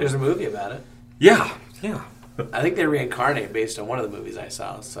 So. There's a movie about it. Yeah. I think they reincarnate based on one of the movies I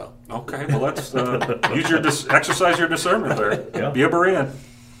saw. So Okay, well, let's exercise your discernment there. Yeah. Be a Berean.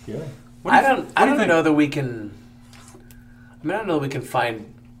 Yeah. I don't know that we can. I mean, I don't know that we can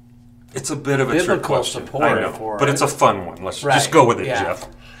find. It's a bit of a trick Biblical question. support I know, for but it. it's a fun one. Let's Right, just go with it, yeah. Jeff.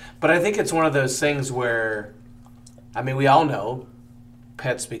 But I think it's one of those things where, I mean, we all know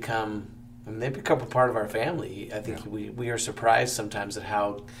pets become. I mean, they become a part of our family. I think we are surprised sometimes at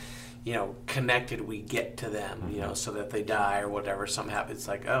how, connected we get to them. So that they die or whatever, something happens. It's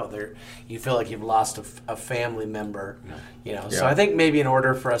like, you feel like you've lost a family member. So I think maybe in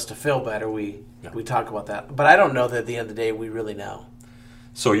order for us to feel better, we talk about that. But I don't know that at the end of the day we really know.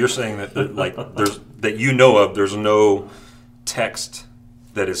 So you're saying that there's no text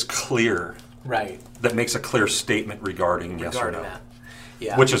that is clear, Right. that makes a clear statement regarding yes or no. That.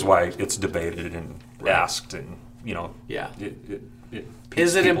 Yeah. Which is why it's debated and asked, and Yeah. it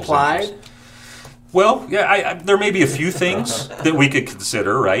Is it people's implied? interest. Well, yeah, there may be a few things that we could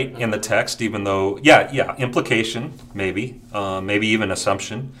consider, right, in the text, even though, implication, maybe even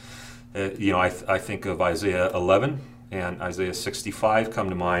assumption. I think of Isaiah 11 and Isaiah 65 come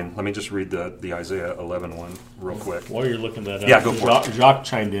to mind. Let me just read the Isaiah 11 one real quick. While you're looking that up, go for it. Jacques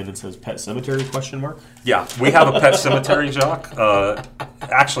chimed in and says "Pet Cemetery?" ? Yeah, we have a pet cemetery, Jacques,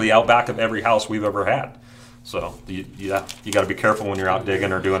 actually out back of every house we've ever had. So, you got to be careful when you're out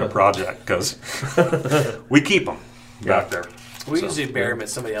digging or doing a project, because we keep them back there. We usually bury them at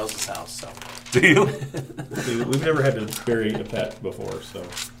somebody else's house. So Do you? We've never had to bury a pet before, so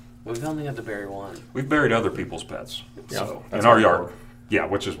we've only had to bury one. We've buried other people's pets, so that's in our what yard. we're- Yeah,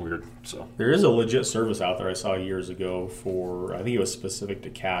 which is weird. So there is a legit service out there I saw years ago for, I think it was specific to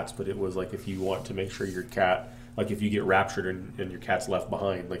cats, but it was like if you want to make sure your cat, like if you get raptured and your cat's left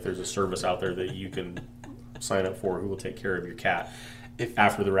behind, like there's a service out there that you can sign up for who will take care of your cat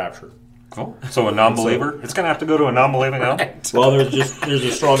after the rapture. cool. So a non-believer, it's going to have to go to a non-believing house. Right. Well, there's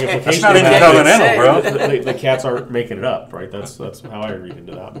a strong implication. That's not in even that. covenantal, bro. The cats aren't making it up, right? That's how I read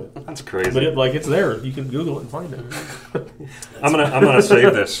into that. But That's crazy. it's there. You can Google it and find it. I'm gonna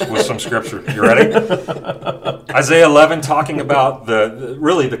save this with some scripture. You ready? Isaiah 11 talking about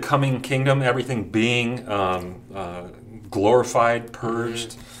the coming kingdom, everything being glorified,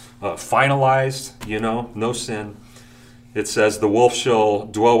 purged, finalized. No sin. It says, the wolf shall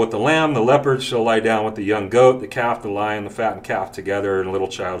dwell with the lamb, the leopard shall lie down with the young goat, the calf, the lion, the fattened calf together, and a little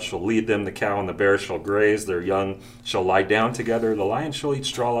child shall lead them. The cow and the bear shall graze, their young shall lie down together. The lion shall eat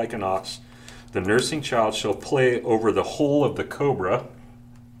straw like an ox. The nursing child shall play over the hole of the cobra.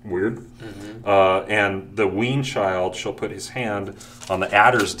 Weird. And the weaned child shall put his hand on the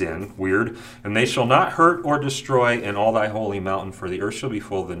adder's den. Weird. And they shall not hurt or destroy in all thy holy mountain, for the earth shall be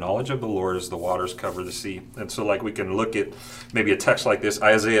full of the knowledge of the Lord as the waters cover the sea. And so we can look at maybe a text like this.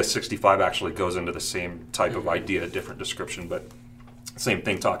 Isaiah 65 actually goes into the same type of idea, different description, but same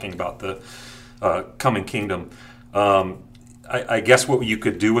thing, talking about the coming kingdom. I guess what you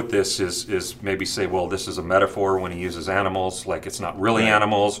could do with this is maybe say, well, this is a metaphor when he uses animals, like it's not really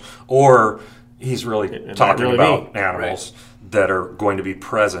animals, or he's really talking about animals that are going to be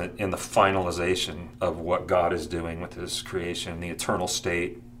present in the finalization of what God is doing with his creation, the eternal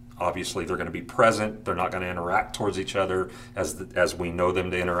state. Obviously, they're going to be present. They're not going to interact towards each other as we know them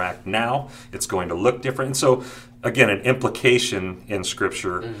to interact now. It's going to look different. And so, again, an implication in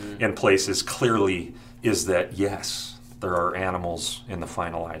Scripture in places clearly is that, yes, there are animals in the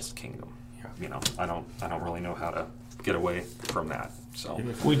finalized kingdom. I don't really know how to get away from that. So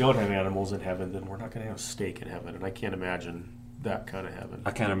if we don't have animals in heaven, then we're not going to have steak in heaven, and I can't imagine that kind of heaven.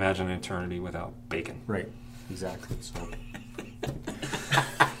 I can't imagine an eternity without bacon. Right, exactly. So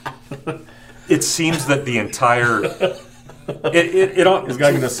it seems that the entire Is God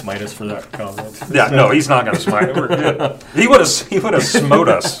going to smite us for that comment? Yeah, no, he's not going to smite. We're good. He would have smote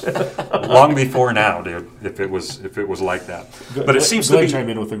us long before now, dude. If it was like that. But it seems to be. Chime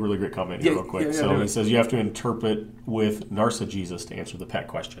in with a really great comment here, real quick. So he says you have to interpret with narcissism to answer the pet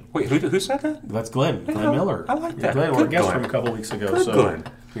question. Wait, who said that? That's Glenn Miller. I like that. Glenn, our guest from a couple weeks ago. Good Glenn.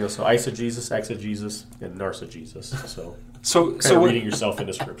 So eisegesis, exegesis, and narcissism. So reading yourself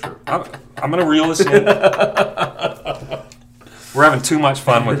into Scripture. I'm going to reel this in. We're having too much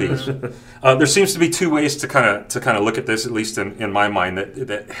fun with these. There seems to be two ways to kind of look at this, at least in my mind,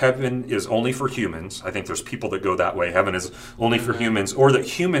 that heaven is only for humans. I think there's people that go that way. Heaven is only for humans, or that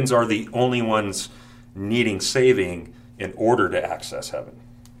humans are the only ones needing saving in order to access heaven.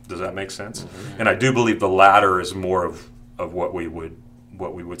 Does that make sense? Mm-hmm. And I do believe the latter is more of what we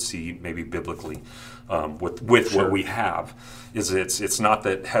would see maybe biblically with sure. what we have. It's not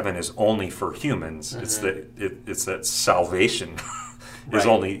that heaven is only for humans. Mm-hmm. It's that salvation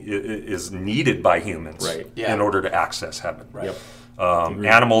right. is needed by humans right. in order to access heaven. Right. Yep.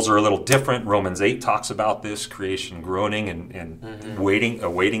 Animals are a little different. Romans 8 talks about this, creation groaning and mm-hmm.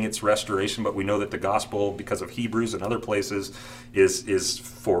 awaiting its restoration. But we know that the gospel, because of Hebrews and other places, is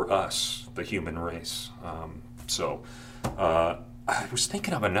for us, the human race. I was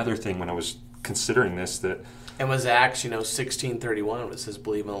thinking of another thing when I was considering this that. And was Acts 16:31 when it says,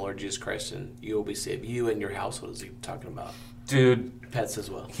 "Believe in the Lord Jesus Christ and you will be saved." You and your household, is he talking about? Dude, pets as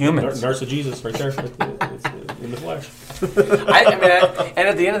well. Humans. Narcissism right there. It's in the flesh. And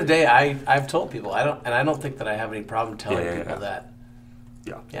at the end of the day, I've told people I don't think that I have any problem telling people that.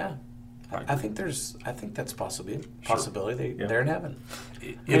 Yeah. Yeah. I think that's possibility. Sure. They're in heaven.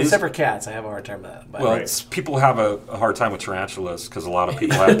 Except for cats, I have a hard time with that. But well, people have a hard time with tarantulas because a lot of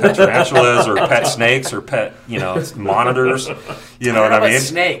people have pet tarantulas or pet snakes or pet monitors. You know what I mean?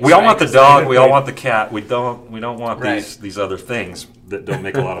 Snakes, we all want the dog. We all want the cat. We don't want these other things that don't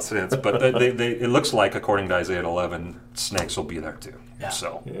make a lot of sense. But it looks like, according to Isaiah 11, snakes will be there too. Yeah.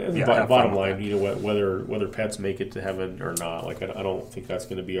 So bottom line, whether pets make it to heaven or not, like I don't think that's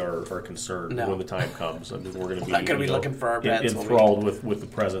going to be our concern when the time comes. I mean, we're going to be not going to be looking for our pets enthralled with the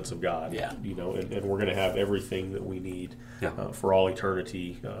presence of God. Yeah. And we're going to have everything that we need for all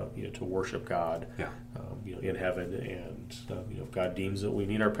eternity. To worship God. Yeah. In heaven, and if God deems that we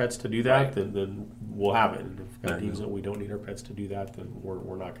need our pets to do that, then we'll have it. And if God deems that we don't need our pets to do that, then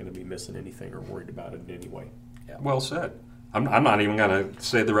we're not going to be missing anything or worried about it in any way. Yeah. Well said. I'm not even going to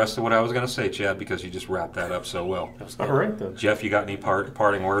say the rest of what I was going to say, Chad, because you just wrapped that up so well. All right, then. Jeff, you got any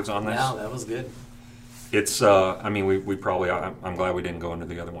parting words on this? No, that was good. It's. We probably. I'm glad we didn't go into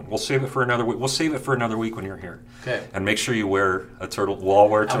the other one. We'll save it for another week. We'll save it for another week when you're here. Okay. And make sure you wear a turtle. We'll all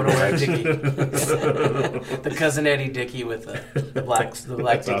wear turtlenecks. The cousin Eddie Dickie with the black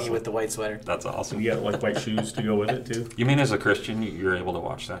Dickie awesome. With the white sweater. That's awesome. You got like white shoes to go with it too. You mean as a Christian, you're able to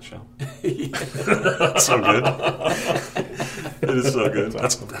watch that show? That's so good. It is so good.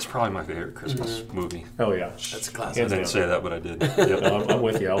 That's probably my favorite Christmas movie. Oh yeah, that's a classic. I didn't say that, but I did. Yep. No, I'm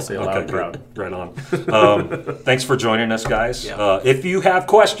with you. I'll say it loud and proud. Right on. Thanks for joining us, guys. Yeah. If you have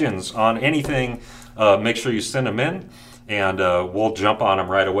questions on anything, make sure you send them in, and we'll jump on them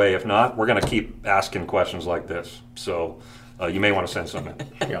right away. If not, we're going to keep asking questions like this. So you may want to send some in.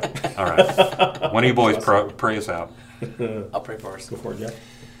 Yeah. All right. One of you boys pray us out. I'll pray for us. Go for it, Jack.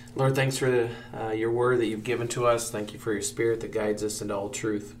 Lord, thanks for your word that you've given to us. Thank you for your spirit that guides us into all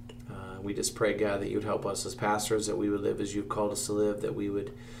truth. We just pray, God, that you would help us as pastors, that we would live as you've called us to live, that we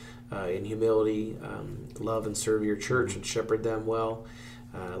would, in humility, love and serve your church and shepherd them well.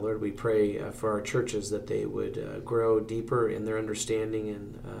 Lord, we pray for our churches that they would grow deeper in their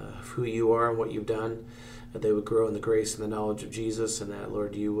understanding of who you are and what you've done, that they would grow in the grace and the knowledge of Jesus, and that,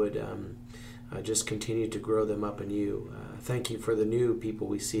 Lord, you would just continue to grow them up in you. Thank you for the new people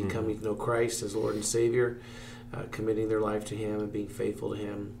we see coming to know Christ as Lord and Savior, committing their life to him and being faithful to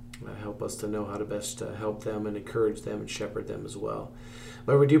him. Help us to know how to best help them and encourage them and shepherd them as well.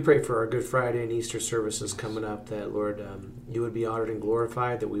 Lord, we do pray for our Good Friday and Easter services coming up, that, Lord, you would be honored and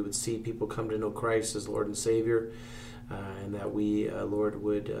glorified, that we would see people come to know Christ as Lord and Savior, and that we, Lord,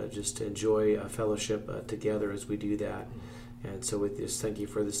 would just enjoy a fellowship together as we do that. And so with this, thank you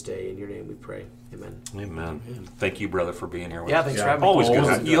for this day. In your name we pray. Amen. Amen. Thank you, brother, for being here with us. Yeah, thanks for having me. Always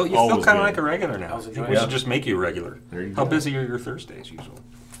good. You feel kind of like a regular now. We should just make you regular. How busy are your Thursdays usually?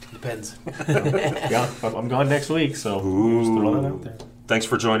 Depends. Yeah, I'm gone next week, so just throw that out there. Thanks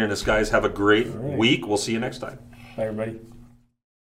for joining us, guys. Have a great week. We'll see you next time. Bye, everybody.